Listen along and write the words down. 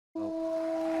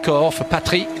Corps for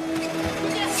Patry.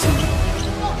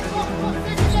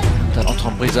 The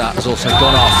Brisa has also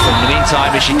gone off. In the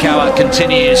meantime, Ishikawa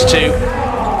continues to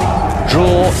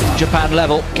draw Japan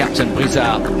level. Captain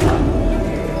Brisa.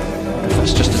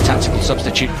 That's just a tactical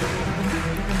substitute.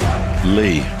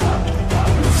 Lee.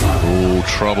 Oh,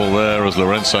 trouble there as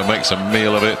Lorenzo makes a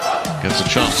meal of it. Gets a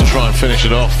chance to try and finish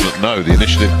it off, but no, the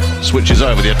initiative switches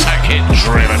over. The attack hit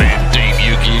driven in deep.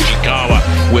 Yuki Ishikawa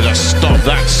with a stop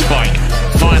that spike.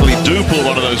 Finally do pull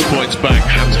one of those points back.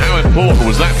 And how important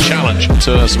was that challenge?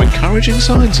 Some encouraging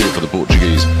signs here for the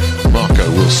Portuguese. Marco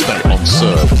will stay on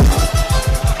serve.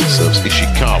 Serves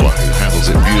Ishikawa, who handles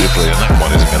it beautifully, and that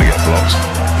one isn't going to get blocked.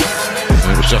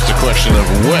 It was just a question of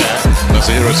where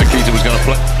Masahiro Sakita was going to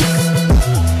play.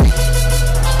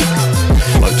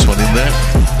 Floats one in there.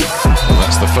 And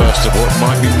that's the first of what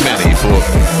might be many for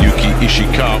Yuki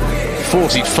Ishikawa.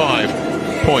 45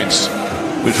 points,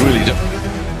 which really do.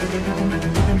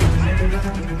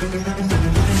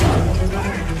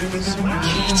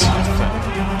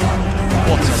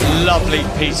 What a lovely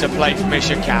piece of play from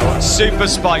Ishikawa. Super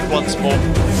spike once more.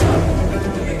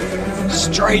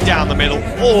 Straight down the middle.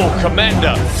 Oh,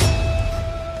 Commander.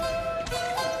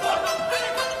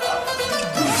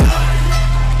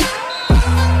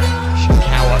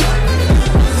 Ishikawa.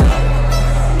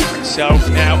 So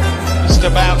now, just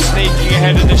about sneaking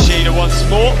ahead of Nishida once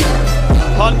more.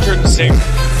 106.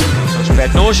 Such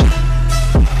bad notion.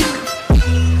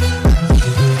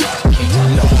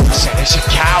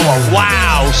 Ishikawa,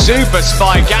 wow, super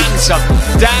spike and some.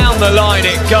 Down the line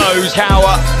it goes.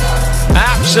 Ishikawa,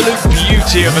 absolute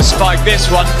beauty of a spike, this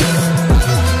one.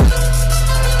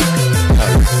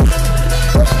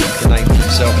 He named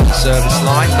himself at the service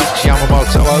line, knocks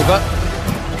Yamamoto over.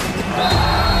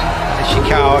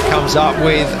 Ishikawa comes up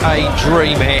with a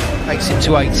dream hit, takes it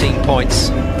to 18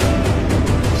 points.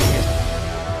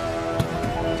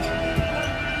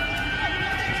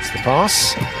 It's the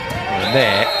pass, and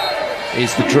there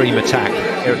is the dream attack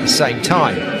here at the same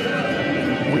time.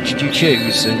 Which do you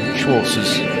choose? And Schwartz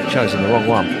has chosen the wrong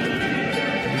one.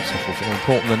 It's more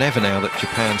important than ever now that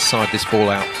Japan side this ball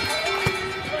out.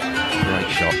 Great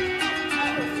shot.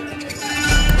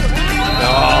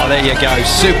 Oh, there you go,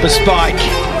 super spike.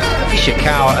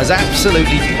 Ishikawa has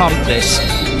absolutely pumped this.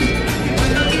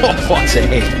 Oh, what a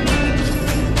hit.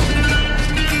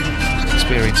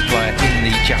 Experienced player in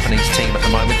the Japanese team at the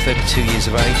moment, 32 years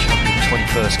of age,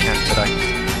 121st cap today.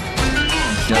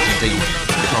 He does indeed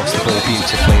pass the ball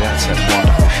beautifully. That's a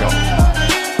wonderful shot.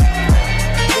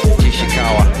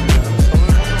 Ishikawa.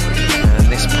 And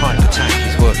this pipe attack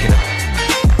is working.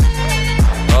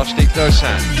 Last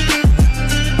Dosan.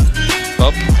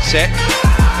 Up, set,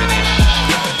 finish.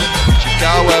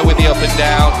 Ishikawa with the up and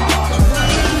down.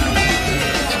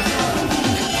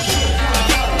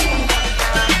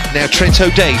 Now Trent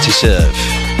O'Day to serve.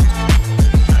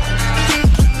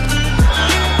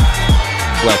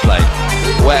 Well played.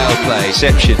 Well played.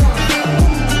 Section.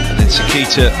 And then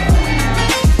Sakita.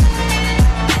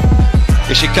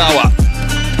 Ishikawa.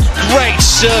 Great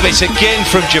service again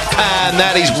from Japan.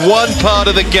 That is one part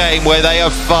of the game where they are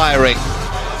firing.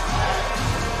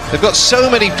 They've got so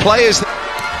many players.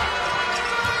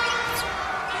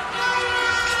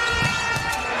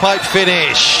 Pipe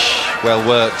finish. Well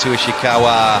worked to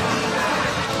Ishikawa.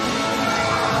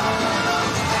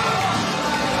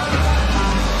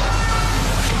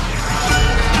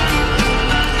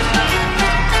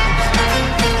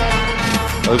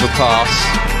 Overpass.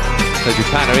 So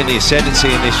Japan are in the ascendancy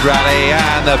in this rally,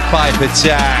 and the pipe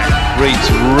attack reaps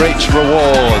rich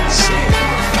rewards.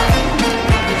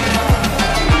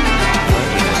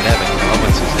 11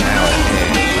 kilometers an hour here.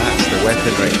 That's the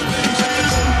weaponry.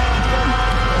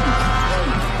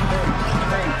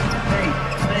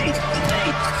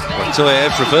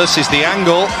 Toyev reverses the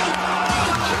angle.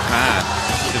 Japan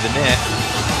to the net.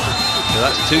 So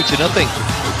that's 2-0.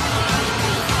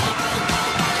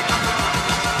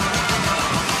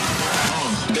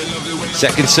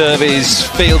 Second serve is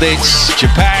fielded.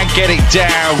 Japan get it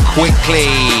down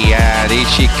quickly. And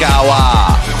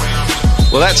Ishikawa.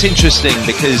 Well, that's interesting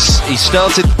because he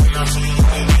started.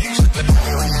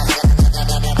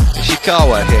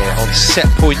 Ishikawa here on set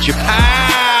point. Japan.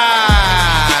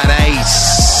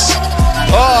 Ace.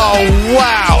 Oh,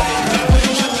 wow!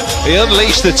 He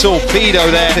unleashed the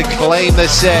torpedo there to claim the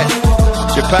set.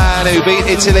 Japan, who beat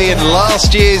Italy in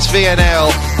last year's VNL,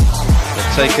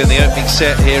 have taken the opening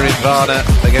set here in Varna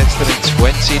against them in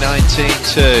 2019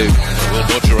 too. Will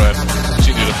Bojaran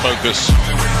continue to focus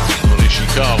on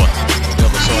Ishikawa on the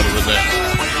other side of the net?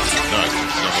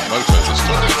 No, Yamamoto this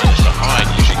time. He finished behind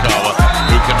Ishikawa,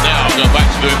 who can now go back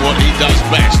to doing what he does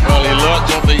best. Well, he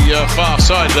learnt on the far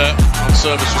side there on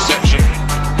service reception.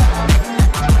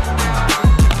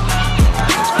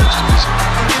 Most of his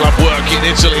club work in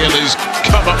Italy, and he's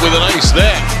come up with an ace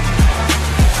there.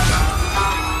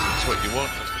 That's what you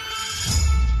want.